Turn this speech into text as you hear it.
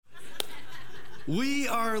We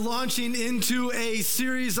are launching into a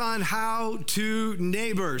series on how to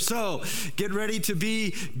neighbor. So get ready to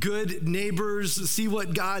be good neighbors, see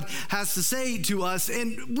what God has to say to us.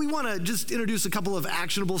 And we want to just introduce a couple of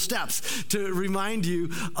actionable steps to remind you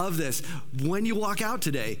of this. When you walk out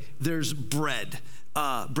today, there's bread.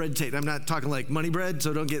 Bread tape. I'm not talking like money bread,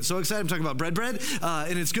 so don't get so excited. I'm talking about bread,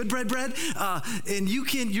 and it's good bread. And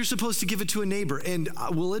you're supposed to give it to a neighbor. And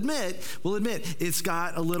we'll admit, it's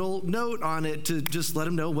got a little note on it to just let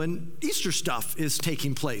them know when Easter stuff is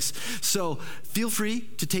taking place. So feel free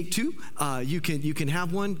to take two. You can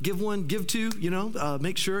have one, give two.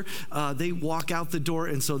 Make sure they walk out the door,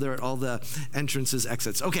 and so they're at all the entrances,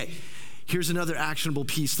 exits. Okay. Here's another actionable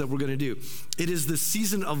piece that we're going to do. It is the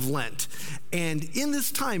season of Lent. And in this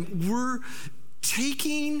time, we're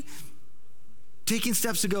taking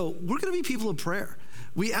steps to go, we're going to be people of prayer.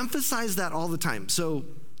 We emphasize that all the time. So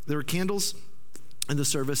there are candles in the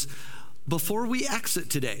service. Before we exit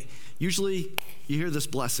today, usually you hear this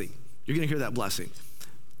blessing. You're going to hear that blessing.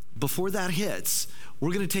 Before that hits,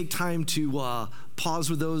 we're going to take time to pause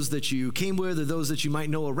with those that you came with or those that you might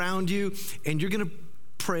know around you, and you're going to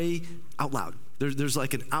pray out loud. There's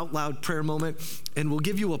like an out loud prayer moment, and we'll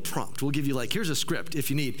give you a prompt. We'll give you here's a script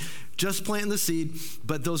if you need. Just planting the seed,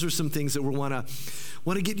 but those are some things that we want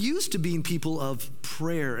to get used to being people of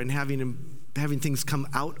prayer and having things come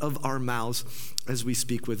out of our mouths as we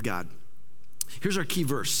speak with God. Here's our key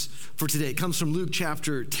verse for today. It comes from Luke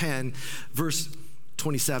chapter 10, verse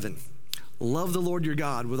 27. Love the Lord your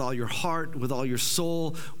God with all your heart, with all your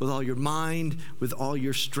soul, with all your mind, with all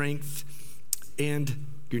your strength, and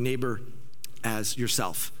your neighbor as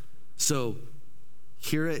yourself. So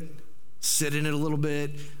hear it, sit in it a little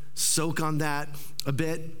bit, soak on that a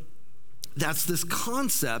bit. That's this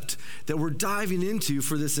concept that we're diving into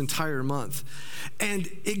for this entire month. And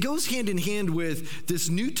it goes hand in hand with this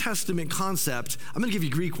New Testament concept. I'm gonna give you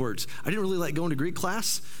Greek words. I didn't really like going to Greek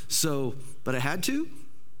class, but I had to.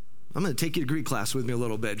 I'm going to take you to Greek class with me a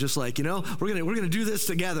little bit, just we're going to do this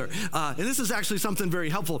together. And this is actually something very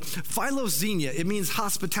helpful. Philoxenia, it means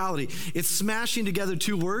hospitality. It's smashing together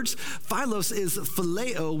two words. Philos is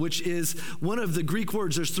phileo, which is one of the Greek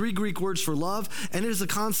words. There's three Greek words for love, and it is the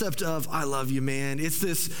concept of I love you, man. It's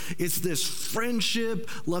this friendship,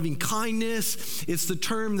 loving kindness. It's the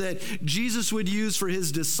term that Jesus would use for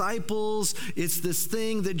his disciples. It's this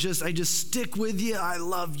thing that I just stick with you. I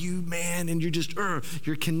love you, man, and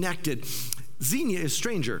you're connected. Xenia is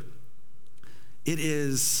stranger. It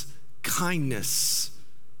is kindness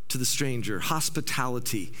to the stranger,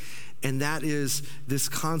 hospitality. And that is this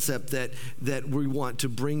concept that we want to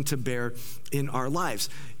bring to bear in our lives.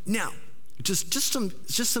 Now, just some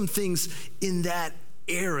things in that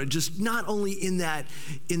era, just not only in that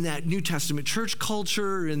New Testament church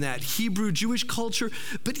culture, in that Hebrew Jewish culture,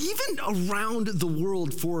 but even around the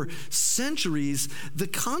world for centuries, the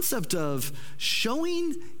concept of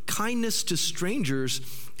showing kindness to strangers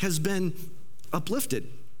has been uplifted.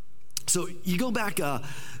 So you go back,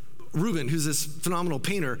 Rubens, who's this phenomenal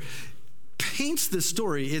painter, paints this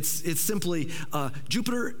story. It's simply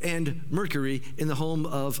Jupiter and Mercury in the home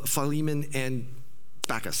of Philemon and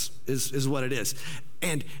Bacchus is what it is.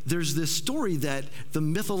 And there's this story that the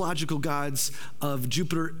mythological gods of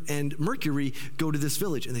Jupiter and Mercury go to this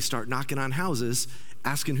village and they start knocking on houses,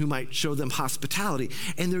 asking who might show them hospitality.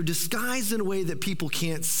 And they're disguised in a way that people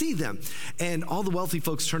can't see them. And all the wealthy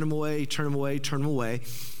folks turn them away.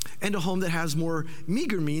 And a home that has more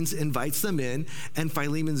meager means invites them in, and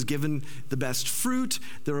Philemon's given the best fruit.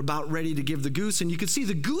 They're about ready to give the goose, and you can see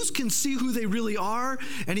the goose can see who they really are,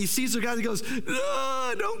 and he sees the guy that goes,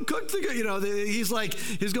 don't cook the goose.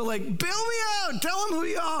 He's going bail me out, tell him who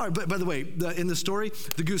you are. But by the way, in the story,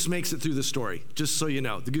 the goose makes it through the story, just so you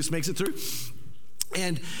know. The goose makes it through.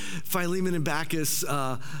 And Philemon and Bacchus,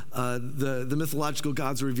 the mythological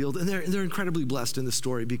gods are revealed, and they're incredibly blessed in the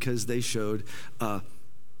story because they showed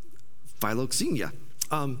Philoxenia.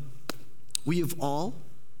 We have all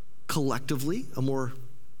collectively, a more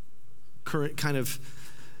current kind of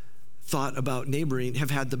thought about neighboring,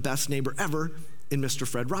 have had the best neighbor ever in Mr.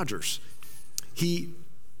 Fred Rogers. He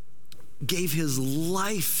gave his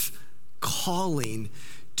life calling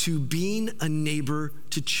to being a neighbor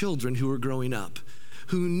to children who were growing up,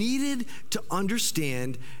 who needed to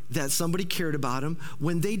understand that somebody cared about them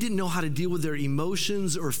when they didn't know how to deal with their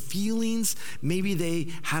emotions or feelings. Maybe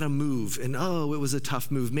they had a move and it was a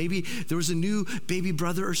tough move. Maybe there was a new baby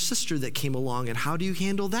brother or sister that came along, and how do you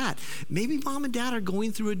handle that? Maybe mom and dad are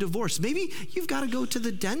going through a divorce. Maybe you've got to go to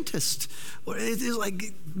the dentist. It's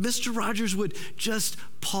like Mr. Rogers would just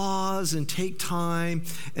pause and take time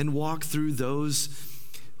and walk through those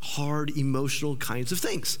hard emotional kinds of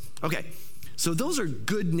things. Okay. So those are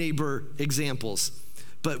good neighbor examples.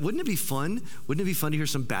 But wouldn't it be fun? Wouldn't it be fun to hear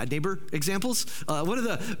some bad neighbor examples? One of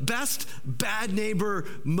the best bad neighbor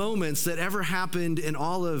moments that ever happened in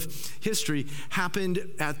all of history happened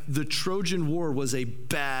at the Trojan War. Was a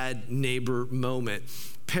bad neighbor moment.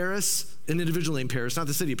 Paris, an individual named Paris, not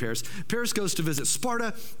the city of Paris. Paris goes to visit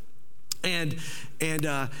Sparta. And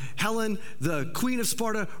Helen, the queen of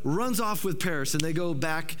Sparta, runs off with Paris, and they go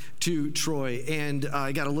back to Troy. And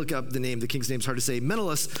I got to look up the name. The king's name's hard to say.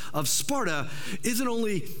 Menelaus of Sparta isn't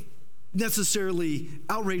only necessarily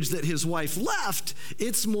outraged that his wife left.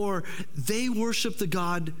 It's more, they worship the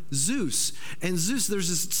god Zeus. And Zeus, there's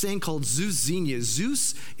this saying called Zeus Xenia.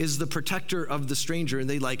 Zeus is the protector of the stranger, and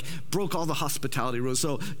they broke all the hospitality rules.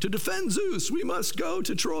 So to defend Zeus, we must go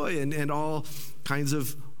to Troy, and all kinds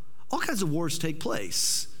of wars take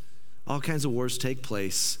place. All kinds of wars take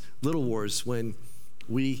place. Little wars when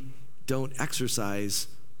we don't exercise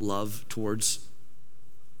love towards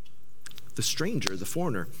the stranger, the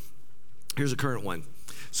foreigner. Here's a current one.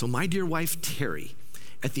 So my dear wife, Terry,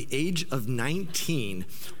 at the age of 19,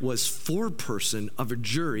 was foreperson of a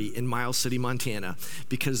jury in Miles City, Montana,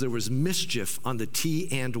 because there was mischief on the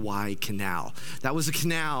T&Y Canal. That was a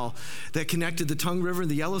canal that connected the Tongue River and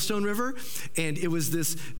the Yellowstone River, and it was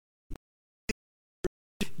this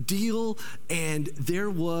deal, and there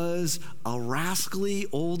was a rascally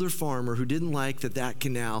older farmer who didn't like that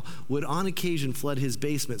canal would on occasion flood his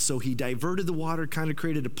basement, so he diverted the water, kind of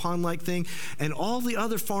created a pond-like thing, and all the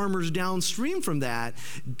other farmers downstream from that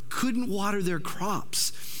couldn't water their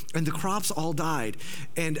crops, and the crops all died.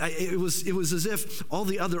 And it was as if all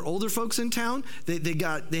the other older folks in town,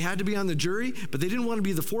 they had to be on the jury, but they didn't want to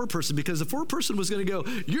be the foreperson, because the foreperson was going to go,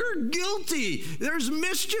 "You're guilty. There's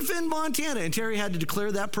mischief in Montana." And Terry had to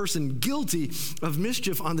declare that person guilty of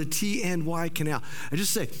mischief on the T&Y Canal. I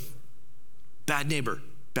just say, bad neighbor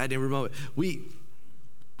moment. We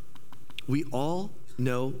all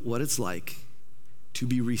know what it's like to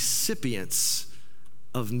be recipients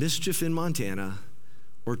of mischief in Montana,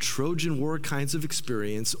 or Trojan War kinds of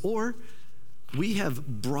experience, or we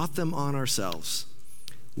have brought them on ourselves.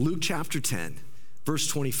 Luke chapter 10, verse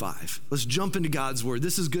 25. Let's jump into God's word.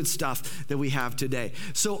 This is good stuff that we have today.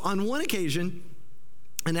 So on one occasion,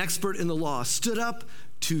 an expert in the law stood up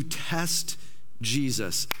to test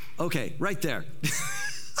Jesus. Okay, right there.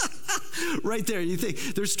 Right there. You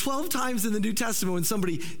think there's 12 times in the New Testament when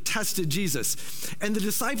somebody tested Jesus. And the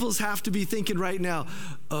disciples have to be thinking right now,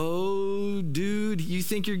 "Oh, dude, you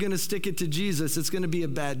think you're going to stick it to Jesus? It's going to be a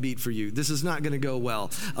bad beat for you. This is not going to go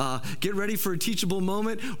well. Get ready for a teachable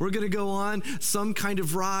moment. We're going to go on some kind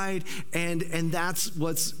of ride, and that's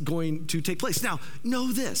what's going to take place." Now,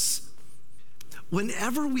 know this.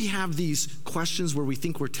 Whenever we have these questions where we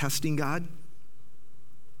think we're testing God,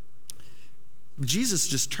 Jesus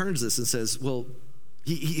just turns this and says, well,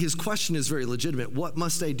 his question is very legitimate. What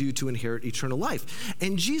must I do to inherit eternal life?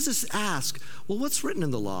 And Jesus asks, well, what's written in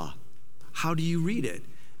the law? How do you read it?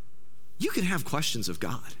 You can have questions of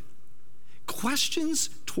God. Questions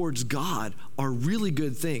towards God are really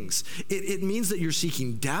good things. It means that you're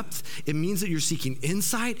seeking depth. It means that you're seeking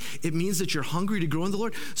insight. It means that you're hungry to grow in the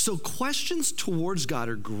Lord. So questions towards God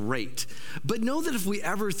are great. But know that if we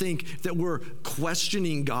ever think that we're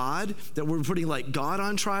questioning God, that we're putting God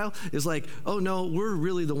on trial, is oh no, we're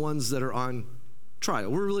really the ones that are on trial.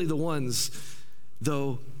 We're really the ones,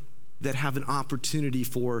 though, that have an opportunity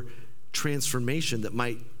for transformation that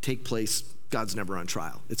might take place. God's never on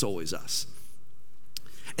trial. It's always us.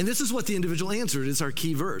 And this is what the individual answered. It's our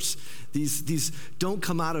key verse. These don't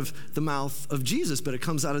come out of the mouth of Jesus, but it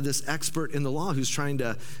comes out of this expert in the law who's trying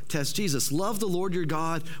to test Jesus. Love the Lord your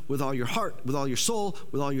God with all your heart, with all your soul,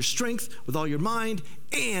 with all your strength, with all your mind,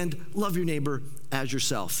 and love your neighbor as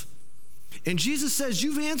yourself. And Jesus says,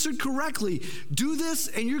 you've answered correctly. Do this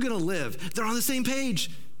and you're going to live. They're on the same page.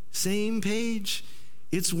 Same page.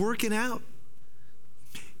 It's working out.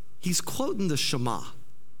 He's quoting the Shema.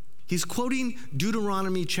 He's quoting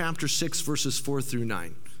Deuteronomy chapter 6, verses 4 through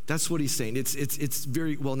 9. That's what he's saying. It's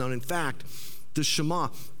very well known. In fact, the Shema,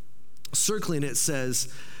 circling it,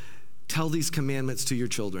 says, tell these commandments to your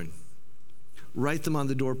children. Write them on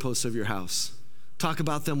the doorposts of your house. Talk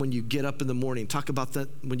about them when you get up in the morning. Talk about them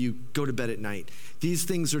when you go to bed at night. These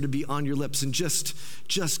things are to be on your lips and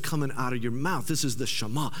just coming out of your mouth. This is the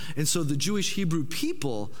Shema. And so the Jewish Hebrew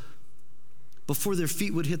people, before their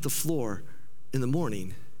feet would hit the floor in the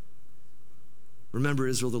morning, remember,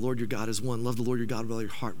 Israel, the Lord your God is one. Love the Lord your God with all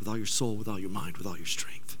your heart, with all your soul, with all your mind, with all your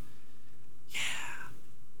strength. Yeah.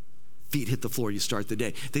 Feet hit the floor, you start the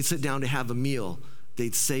day. They'd sit down to have a meal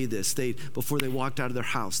they'd say this. Before they walked out of their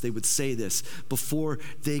house, they would say this. Before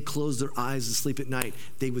they closed their eyes and sleep at night,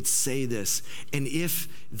 they would say this. And if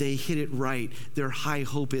they hit it right, their high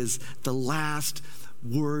hope is the last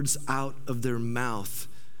words out of their mouth.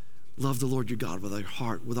 Love the Lord your God with all your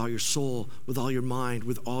heart, with all your soul, with all your mind,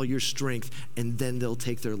 with all your strength. And then they'll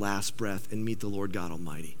take their last breath and meet the Lord God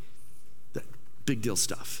Almighty. Big deal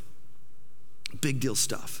stuff. Big deal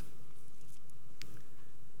stuff.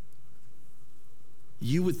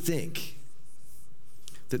 You would think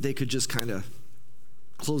that they could just kind of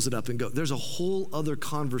close it up and go. There's a whole other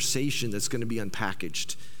conversation that's going to be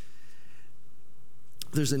unpackaged.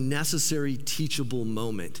 There's a necessary teachable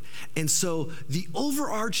moment. And so the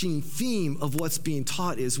overarching theme of what's being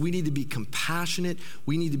taught is we need to be compassionate,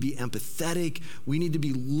 we need to be empathetic, we need to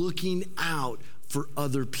be looking out for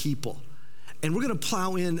other people. And we're going to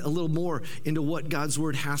plow in a little more into what God's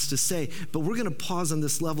word has to say, but we're going to pause on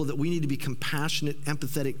this level that we need to be compassionate,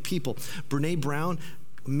 empathetic people. Brene Brown,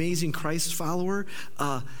 amazing Christ follower,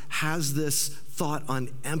 has this thought on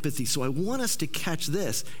empathy. So I want us to catch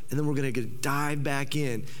this, and then we're going to dive back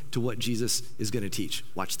in to what Jesus is going to teach.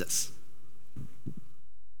 Watch this.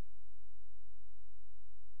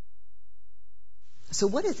 So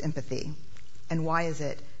what is empathy, and why is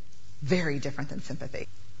it very different than sympathy?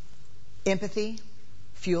 Empathy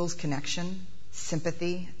fuels connection.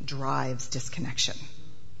 Sympathy drives disconnection.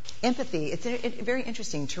 Empathy, it's very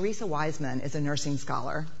interesting. Teresa Wiseman is a nursing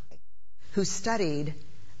scholar who studied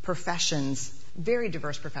professions, very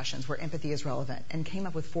diverse professions where empathy is relevant, and came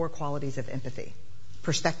up with 4 qualities of empathy.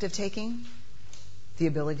 Perspective taking, the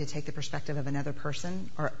ability to take the perspective of another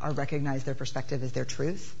person or recognize their perspective as their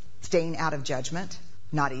truth. Staying out of judgment,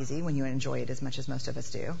 not easy when you enjoy it as much as most of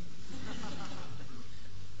us do.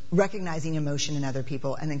 Recognizing emotion in other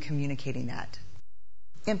people and then communicating that.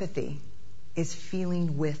 Empathy is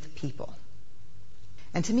feeling with people.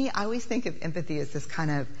 And to me, I always think of empathy as this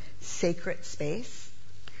kind of sacred space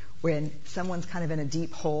when someone's kind of in a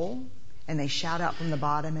deep hole and they shout out from the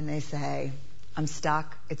bottom and they say, I'm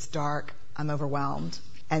stuck, it's dark, I'm overwhelmed.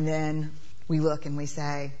 And then we look and we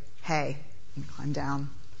say, hey, you climb down.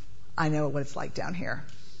 I know what it's like down here,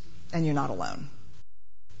 and you're not alone.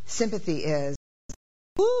 Sympathy is,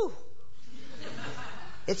 woo,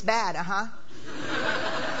 it's bad,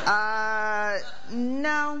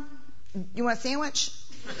 no, you want a sandwich?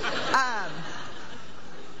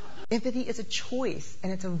 Empathy is a choice,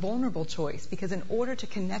 and it's a vulnerable choice, because in order to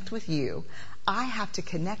connect with you, I have to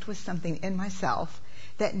connect with something in myself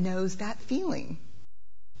that knows that feeling.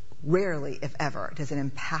 Rarely, if ever, does an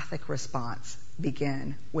empathic response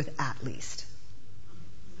begin with at least.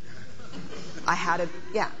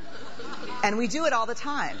 And we do it all the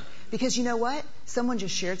time. Because you know what? Someone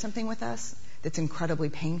just shared something with us that's incredibly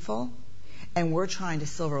painful, and we're trying to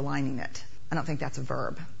silver lining it. I don't think that's a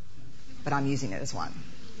verb, but I'm using it as one.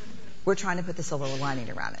 We're trying to put the silver lining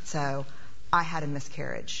around it. So, I had a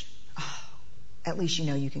miscarriage. Oh, at least you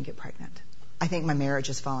know you can get pregnant. I think my marriage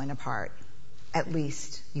is falling apart. At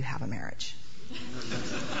least you have a marriage.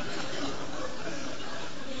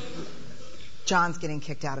 John's getting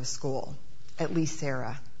kicked out of school. At least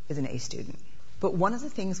Sarah is an A student. But one of the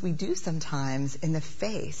things we do sometimes in the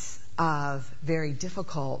face of very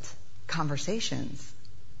difficult conversations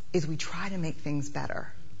is we try to make things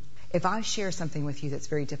better. If I share something with you that's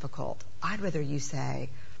very difficult, I'd rather you say,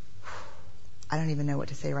 I don't even know what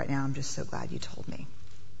to say right now, I'm just so glad you told me.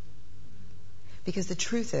 Because the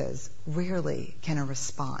truth is, rarely can a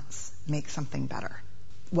response make something better.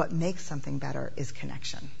 What makes something better is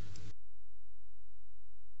connection.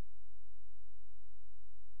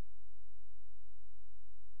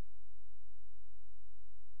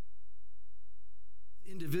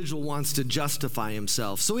 Individual wants to justify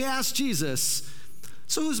himself. So he asked Jesus,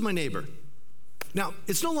 so who's my neighbor? Now,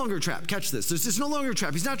 it's no longer a trap. Catch this. It's no longer a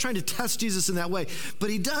trap. He's not trying to test Jesus in that way, but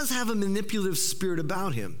he does have a manipulative spirit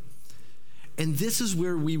about him. And this is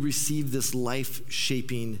where we receive this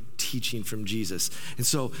life-shaping teaching from Jesus. And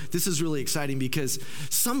so this is really exciting because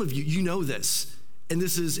some of you, you know this. And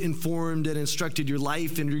this has informed and instructed your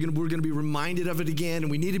life, and we're going to be reminded of it again, and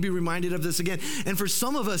we need to be reminded of this again. And for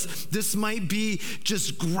some of us, this might be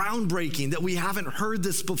just groundbreaking, that we haven't heard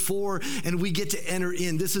this before, and we get to enter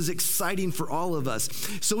in. This is exciting for all of us.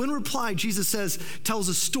 So in reply, Jesus tells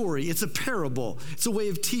a story. It's a parable. It's a way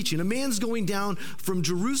of teaching. A man's going down from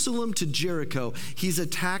Jerusalem to Jericho. He's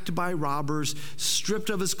attacked by robbers, stripped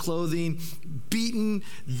of his clothing, beaten.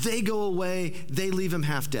 They go away. They leave him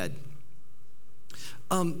half dead.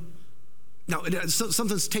 Now,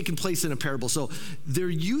 something's taken place in a parable. So they're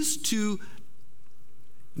used to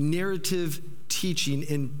narrative teaching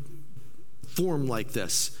in form like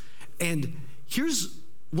this. And here's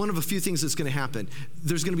one of a few things that's going to happen.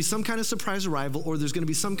 There's going to be some kind of surprise arrival, or there's going to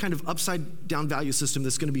be some kind of upside down value system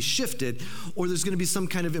that's going to be shifted, or there's going to be some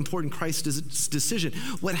kind of important crisis decision.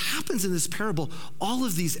 What happens in this parable, all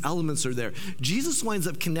of these elements are there. Jesus winds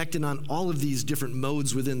up connecting on all of these different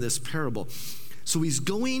modes within this parable. So he's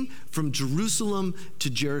going from Jerusalem to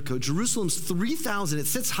Jericho. Jerusalem's 3,000, it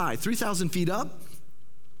sits high, 3,000 feet up.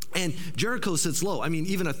 And Jericho sits low. I mean,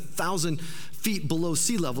 even 1,000 feet below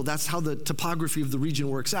sea level. That's how the topography of the region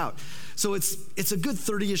works out. So it's a good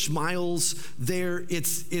 30-ish miles there. It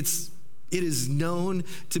is known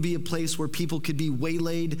to be a place where people could be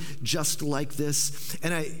waylaid just like this.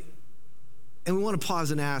 And we want to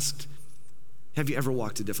pause and ask, have you ever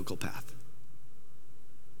walked a difficult path?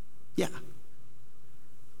 Yeah.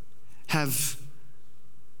 Have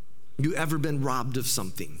you ever been robbed of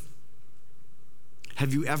something?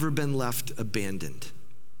 Have you ever been left abandoned?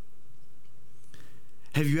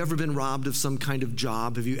 Have you ever been robbed of some kind of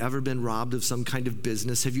job? Have you ever been robbed of some kind of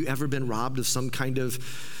business? Have you ever been robbed of some kind of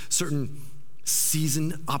certain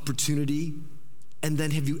season opportunity? And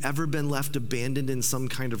then have you ever been left abandoned in some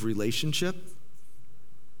kind of relationship?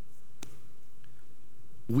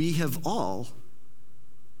 We have all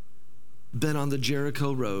been on the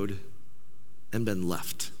Jericho road and been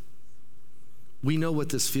left. We know what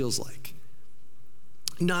this feels like.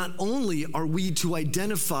 Not only are we to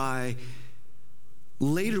identify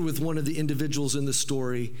later with one of the individuals in the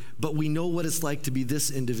story, but we know what it's like to be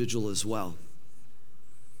this individual as well.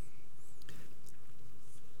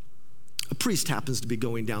 A priest happens to be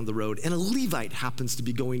going down the road, and a Levite happens to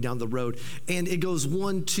be going down the road, and it goes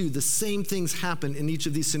 1, 2. The same things happen in each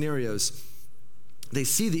of these scenarios. They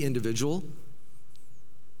see the individual,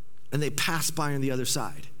 and they pass by on the other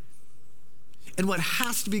side. And what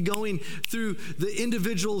has to be going through the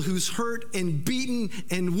individual who's hurt and beaten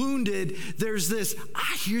and wounded, there's this,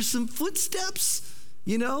 I hear some footsteps,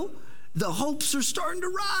 the hopes are starting to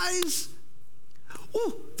rise.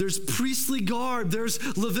 Ooh, there's priestly garb, there's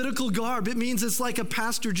Levitical garb. It means it's like a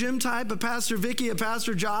Pastor Jim type, a Pastor Vicky, a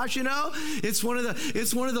Pastor Josh, It's one of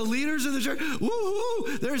the leaders of the church.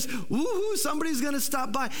 Woo-hoo, there's woo-hoo, somebody's gonna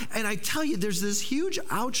stop by. And I tell you, there's this huge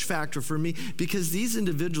ouch factor for me because these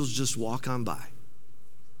individuals just walk on by.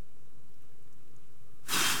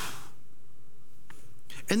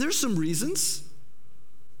 And there's some reasons.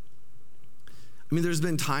 I mean, there's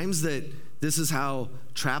been times that this is how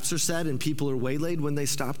traps are set and people are waylaid when they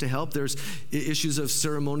stop to help. There's issues of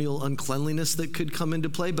ceremonial uncleanliness that could come into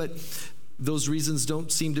play, but those reasons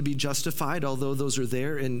don't seem to be justified, although those are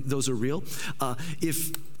there and those are real.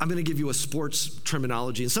 If I'm going to give you a sports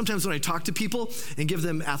terminology, and sometimes when I talk to people and give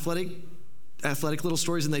them athletic little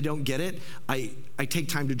stories and they don't get it, I take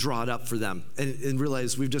time to draw it up for them and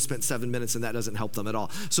realize we've just spent 7 minutes and that doesn't help them at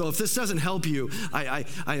all. So if this doesn't help you, I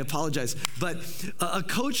apologize. But a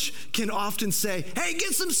coach can often say, hey,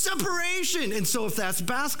 get some separation. And so if that's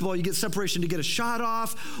basketball, you get separation to get a shot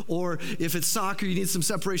off, or if it's soccer, you need some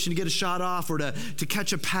separation to get a shot off, or to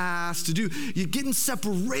catch a pass, getting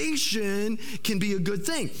separation can be a good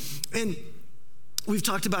thing. And we've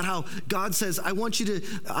talked about how God says, I want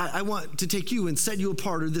to take you and set you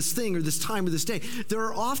apart, or this thing, or this time, or this day. There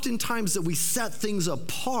are often times that we set things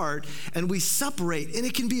apart and we separate, and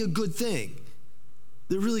it can be a good thing.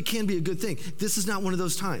 There really can be a good thing. This is not one of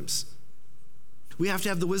those times. We have to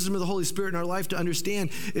have the wisdom of the Holy Spirit in our life to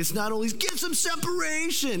understand it's not only get some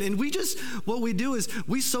separation. And what we do is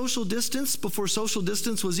we social distance before social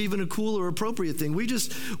distance was even a cool or appropriate thing. We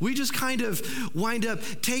just kind of wind up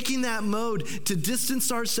taking that mode to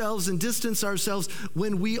distance ourselves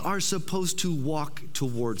when we are supposed to walk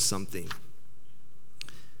towards something.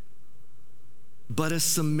 But a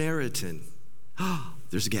Samaritan,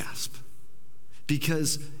 there's a gasp.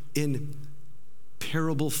 Because in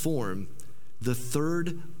parable form, the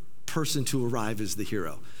third person to arrive is the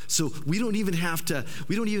hero. So we don't even have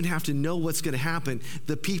to know what's going to happen.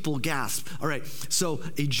 The people gasp. All right, so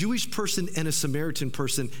a Jewish person and a Samaritan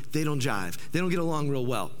person, they don't jive. They don't get along real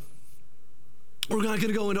well. We're not going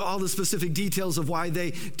to go into all the specific details of why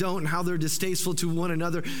they don't and how they're distasteful to one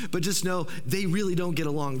another, but just know they really don't get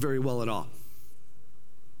along very well at all.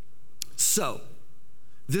 So,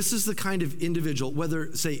 this is the kind of individual,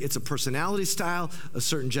 whether, say, it's a personality style, a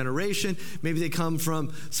certain generation, maybe they come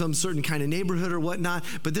from some certain kind of neighborhood or whatnot,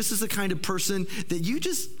 but this is the kind of person that you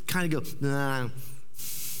just kind of go, nah,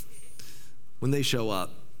 when they show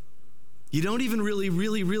up. You don't even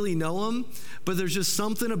really know them, but there's just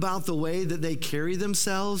something about the way that they carry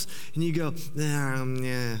themselves, and you go,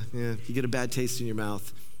 yeah, you get a bad taste in your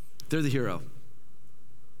mouth. They're the hero.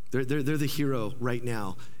 They're the hero right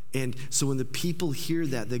now. And so when the people hear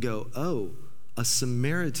that, they go, oh, a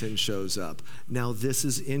Samaritan shows up. Now, this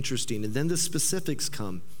is interesting. And then the specifics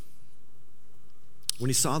come. When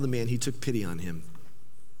he saw the man, he took pity on him.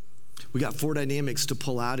 We got 4 dynamics to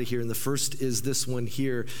pull out of here. And the first is this one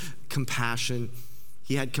here, compassion.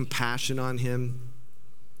 He had compassion on him.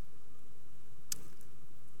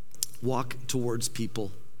 Walk towards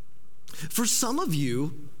people. For some of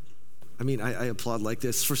you, I applaud like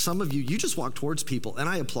this. For some of you, you just walk towards people, and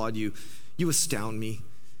I applaud you. You astound me.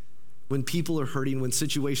 When people are hurting, when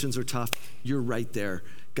situations are tough, you're right there.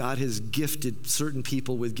 God has gifted certain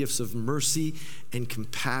people with gifts of mercy and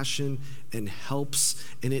compassion and helps,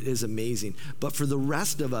 and it is amazing. But for the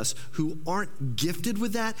rest of us who aren't gifted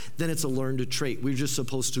with that, then it's a learned trait. We're just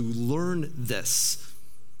supposed to learn this.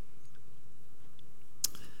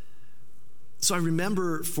 So I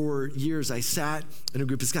remember for years I sat in a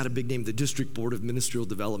group, it's got a big name, the District Board of Ministerial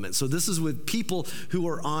Development. So this is with people who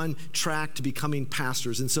are on track to becoming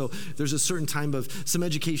pastors. And so there's a certain time of some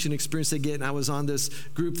education experience they get. And I was on this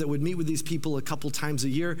group that would meet with these people a couple times a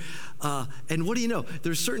year. And what do you know?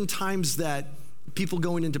 There's certain times that people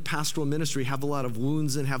going into pastoral ministry have a lot of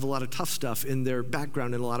wounds and have a lot of tough stuff in their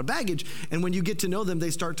background and a lot of baggage. And when you get to know them, they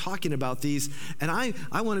start talking about these. And I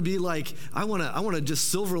want to be like, I want to just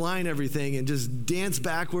silver line everything and just dance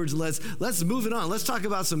backwards. Let's move it on. Let's talk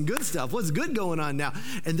about some good stuff. What's good going on now?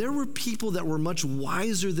 And there were people that were much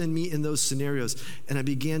wiser than me in those scenarios. And I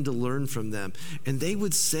began to learn from them. And they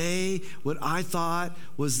would say what I thought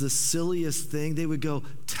was the silliest thing. They would go,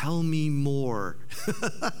 "Tell me more."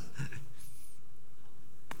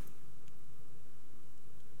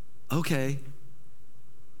 Okay.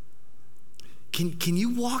 Can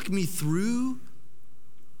you walk me through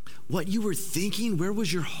what you were thinking? Where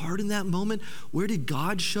was your heart in that moment? Where did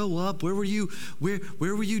God show up? Where were you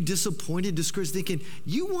disappointed, discouraged, thinking,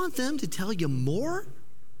 you want them to tell you more?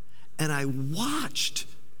 And I watched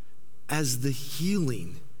as the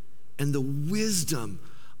healing and the wisdom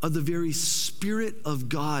of the very Spirit of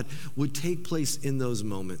God would take place in those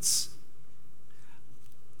moments.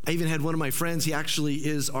 I even had one of my friends, he actually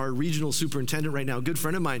is our regional superintendent right now, a good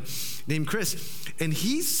friend of mine named Chris. And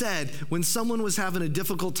he said when someone was having a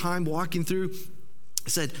difficult time walking through, I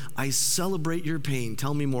said, "I celebrate your pain.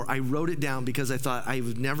 Tell me more." I wrote it down because I thought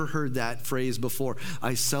I've never heard that phrase before.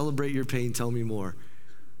 "I celebrate your pain. Tell me more."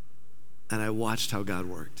 And I watched how God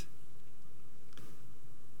worked.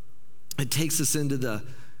 It takes us into the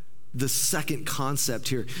second concept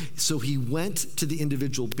here. So he went to the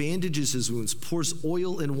individual, bandages his wounds, pours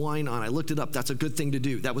oil and wine on. I looked it up. That's a good thing to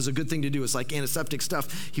do. That was a good thing to do. It's like antiseptic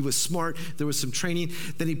stuff. He was smart. There was some training.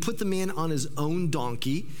 Then he put the man on his own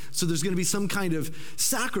donkey. So there's going to be some kind of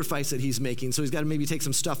sacrifice that he's making. So he's got to maybe take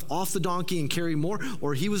some stuff off the donkey and carry more.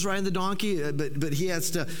 Or he was riding the donkey, but he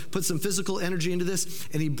has to put some physical energy into this.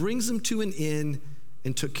 And he brings him to an inn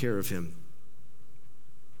and took care of him.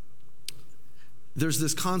 There's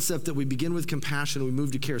this concept that we begin with compassion, we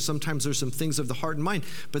move to care. Sometimes there's some things of the heart and mind,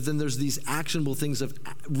 but then there's these actionable things of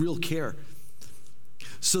real care.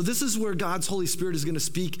 So this is where God's Holy Spirit is going to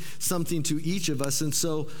speak something to each of us. And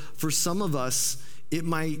so for some of us, you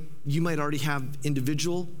might already have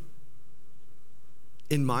individual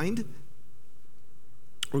in mind,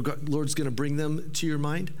 or Lord's going to bring them to your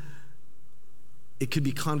mind. It could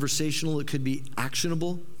be conversational, it could be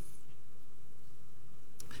actionable.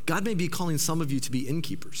 God may be calling some of you to be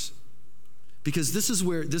innkeepers, because this is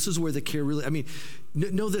where the care really,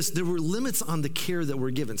 know this, there were limits on the care that were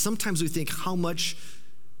given. Sometimes we think, how much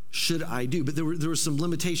should I do? But there were some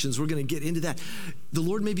limitations. We're going to get into that. The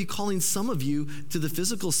Lord may be calling some of you to the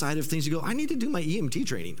physical side of things. You go, I need to do my EMT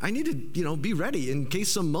training. I need to, be ready in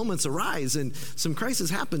case some moments arise and some crisis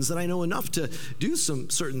happens, that I know enough to do some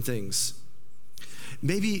certain things.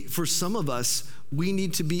 Maybe for some of us, we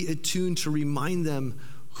need to be attuned to remind them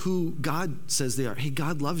who God says they are. Hey,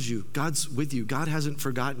 God loves you. God's with you. God hasn't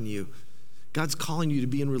forgotten you. God's calling you to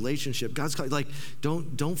be in relationship. God's calling,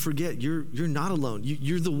 don't forget, you're not alone.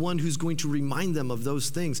 You're the one who's going to remind them of those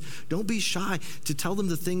things. Don't be shy to tell them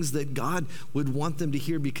the things that God would want them to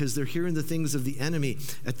hear, because they're hearing the things of the enemy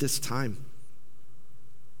at this time.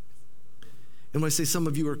 And when I say some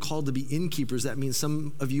of you are called to be innkeepers, that means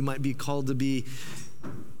some of you might be called to be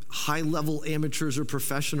high-level amateurs or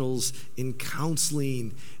professionals in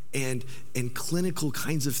counseling and clinical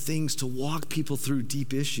kinds of things to walk people through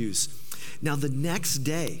deep issues. Now, the next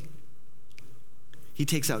day, he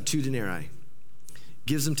takes out 2 denarii,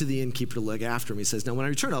 gives them to the innkeeper to look after him. He says, now, when I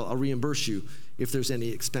return, I'll reimburse you if there's any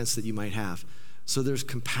expense that you might have. So there's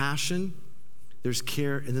compassion, there's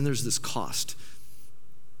care, and then there's this cost.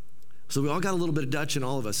 So we all got a little bit of Dutch in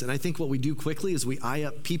all of us. And I think what we do quickly is we eye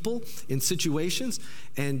up people in situations,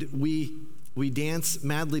 and we we dance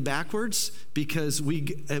madly backwards because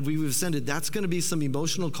we've ascended. That's going to be some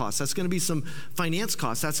emotional costs. That's going to be some finance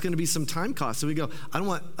costs. That's going to be some time costs. So we go, I don't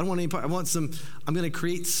want any part. I'm going to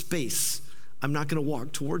create space. I'm not going to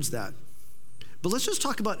walk towards that. But let's just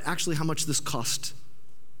talk about actually how much this cost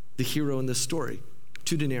the hero in this story.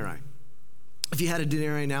 2 denarii. If you had a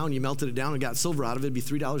denarii now and you melted it down and got silver out of it, it'd be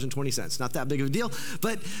 $3.20. Not that big of a deal.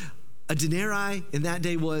 But a denarii in that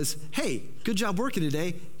day was, hey, good job working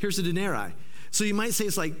today. Here's a denarii. So you might say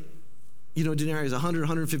it's like, denarii is 100,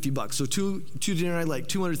 150 bucks. So two denarii, like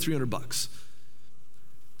 200, 300 bucks.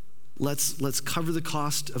 Let's cover the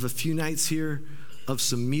cost of a few nights here, of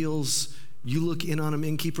some meals. You look in on them,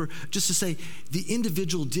 innkeeper. Just to say, the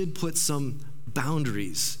individual did put some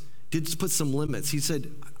boundaries, did put some limits. He said,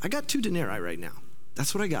 I got 2 denarii right now.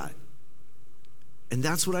 That's what I got. And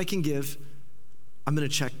that's what I can give. I'm going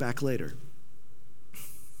to check back later.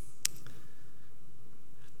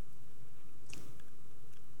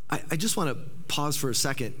 I just want to pause for a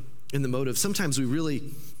second in the motive. Sometimes we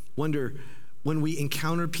really wonder when we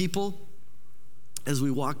encounter people as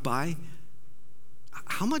we walk by,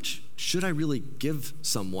 how much should I really give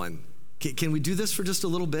someone? Can we do this for just a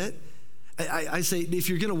little bit? I say, if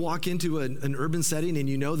you're going to walk into an urban setting and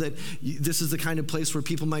you know that this is the kind of place where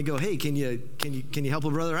people might go, hey, can you help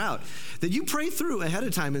a brother out? That you pray through ahead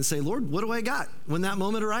of time and say, Lord, what do I got when that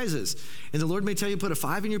moment arises? And the Lord may tell you put a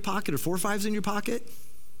 5 in your pocket or 4 5s in your pocket.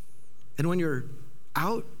 And when you're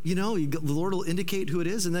out, the Lord will indicate who it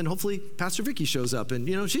is, and then hopefully Pastor Vicky shows up,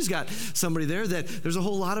 and she's got somebody there. That there's a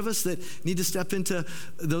whole lot of us that need to step into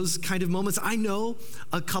those kind of moments. I know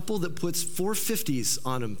a couple that puts 450s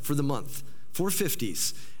on them for the month,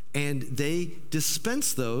 450s, and they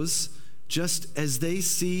dispense those just as they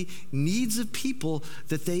see needs of people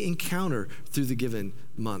that they encounter through the given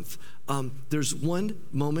month. There's one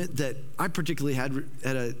moment that I particularly had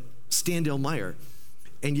at a Standale Meyer.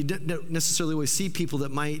 And you don't necessarily always see people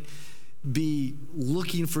that might be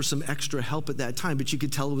looking for some extra help at that time, but you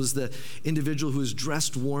could tell it was the individual who was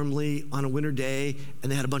dressed warmly on a winter day,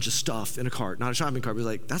 and they had a bunch of stuff in a cart, not a shopping cart. But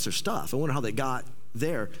like, that's their stuff. I wonder how they got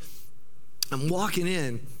there. I'm walking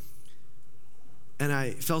in, and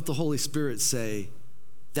I felt the Holy Spirit say,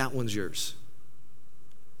 that one's yours.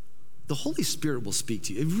 The Holy Spirit will speak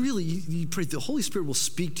to you. It really, you pray, the Holy Spirit will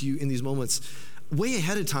speak to you in these moments way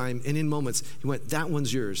ahead of time, and in moments. He went, that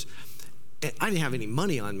one's yours. And I didn't have any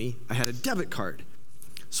money on me. I had a debit card.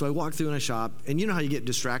 So I walked through and I shopped, and you know how you get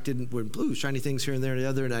distracted with blue, shiny things here and there and the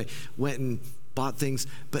other, and I went and bought things.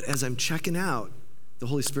 But as I'm checking out, the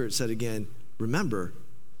Holy Spirit said again, remember,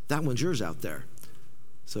 that one's yours out there.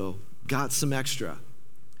 So got some extra.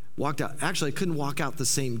 Walked out. Actually, I couldn't walk out the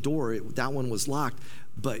same door. That one was locked.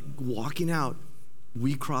 But walking out,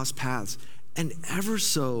 we crossed paths. And ever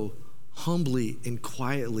so humbly and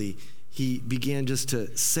quietly, he began just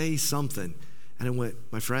to say something. And I went,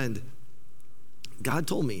 my friend, God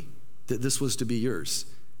told me that this was to be yours.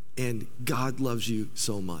 And God loves you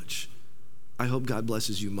so much. I hope God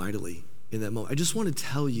blesses you mightily in that moment. I just want to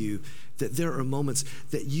tell you that there are moments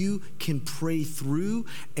that you can pray through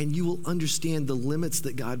and you will understand the limits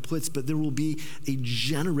that God puts, but there will be a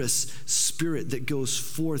generous spirit that goes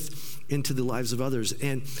forth into the lives of others.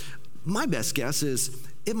 And my best guess is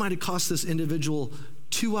it might have cost this individual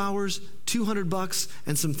 2 hours, $200,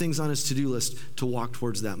 and some things on his to-do list to walk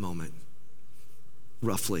towards that moment,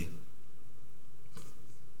 roughly.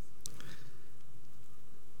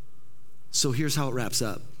 So here's how it wraps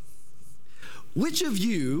up. Which of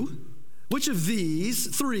these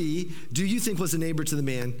 3 do you think was a neighbor to the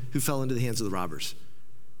man who fell into the hands of the robbers?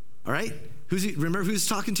 All right? Remember who he's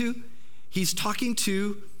talking to? He's talking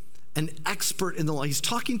to an expert in the law. He's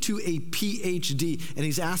talking to a PhD, and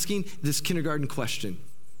he's asking this kindergarten question.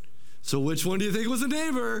 So which one do you think was a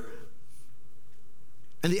neighbor?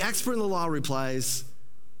 And the expert in the law replies,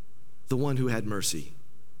 the one who had mercy.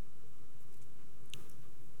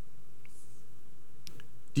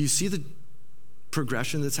 Do you see the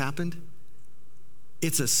progression that's happened?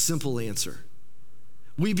 It's a simple answer.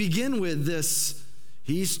 We begin with this,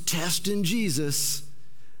 he's testing Jesus.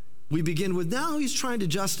 We begin with now he's trying to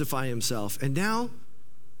justify himself. And now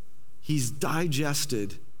he's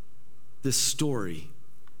digested this story,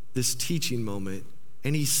 this teaching moment.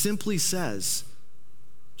 And he simply says,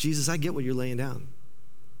 Jesus, I get what you're laying down.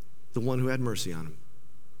 The one who had mercy on him.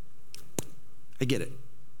 I get it.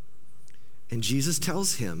 And Jesus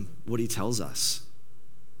tells him what he tells us.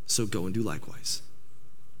 So go and do likewise.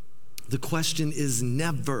 The question is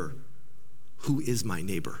never, who is my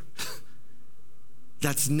neighbor?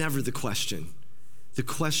 That's never the question. The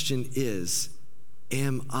question is,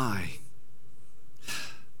 am I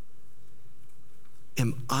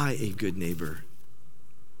Am I a good neighbor?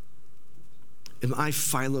 Am I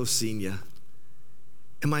Philoxenia?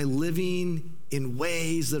 Am I living in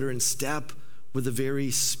ways that are in step with the very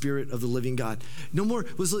Spirit of the living God? No more,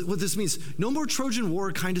 what this means, no more Trojan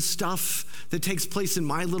War kind of stuff that takes place in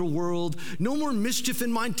my little world. No more mischief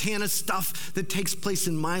in Montana stuff that takes place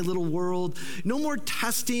in my little world. No more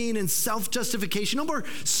testing and self-justification. No more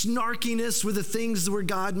snarkiness with the things where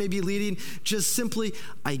God may be leading. Just simply,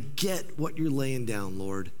 I get what you're laying down,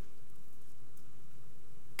 Lord.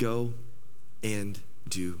 Go and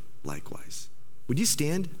do likewise. Would you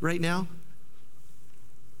stand right now?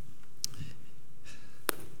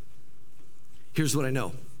 Here's what I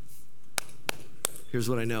know. Here's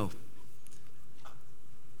what I know.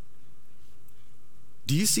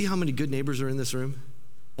 Do you see how many good neighbors are in this room?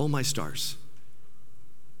 Oh, my stars.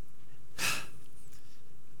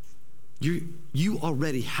 You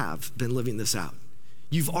already have been living this out.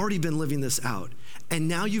 You've already been living this out. And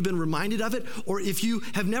now you've been reminded of it. Or if you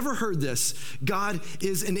have never heard this, God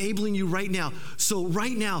is enabling you right now. So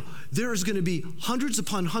right now, there is going to be hundreds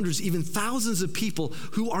upon hundreds, even thousands of people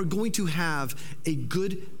who are going to have a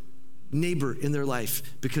good neighbor in their life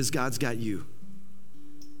because God's got you.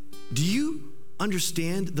 Do you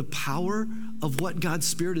understand the power of what God's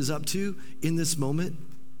Spirit is up to in this moment?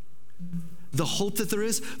 The hope that there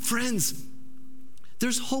is? Friends,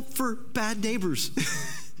 there's hope for bad neighbors.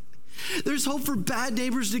 There's hope for bad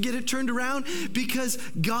neighbors to get it turned around because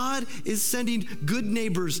God is sending good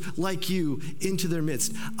neighbors like you into their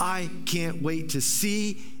midst. I can't wait to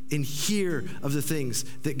see and hear of the things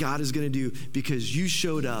that God is going to do because you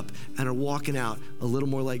showed up and are walking out a little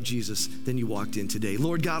more like Jesus than you walked in today.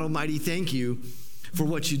 Lord God Almighty, thank you for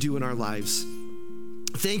what you do in our lives.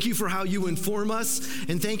 Thank you for how you inform us,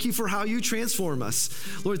 and thank you for how you transform us.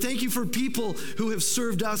 Lord, thank you for people who have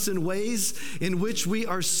served us in ways in which we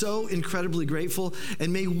are so incredibly grateful,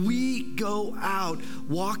 and may we go out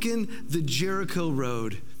walking the Jericho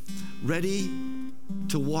road, ready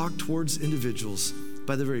to walk towards individuals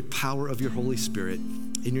by the very power of your Holy Spirit.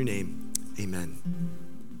 In your name, amen.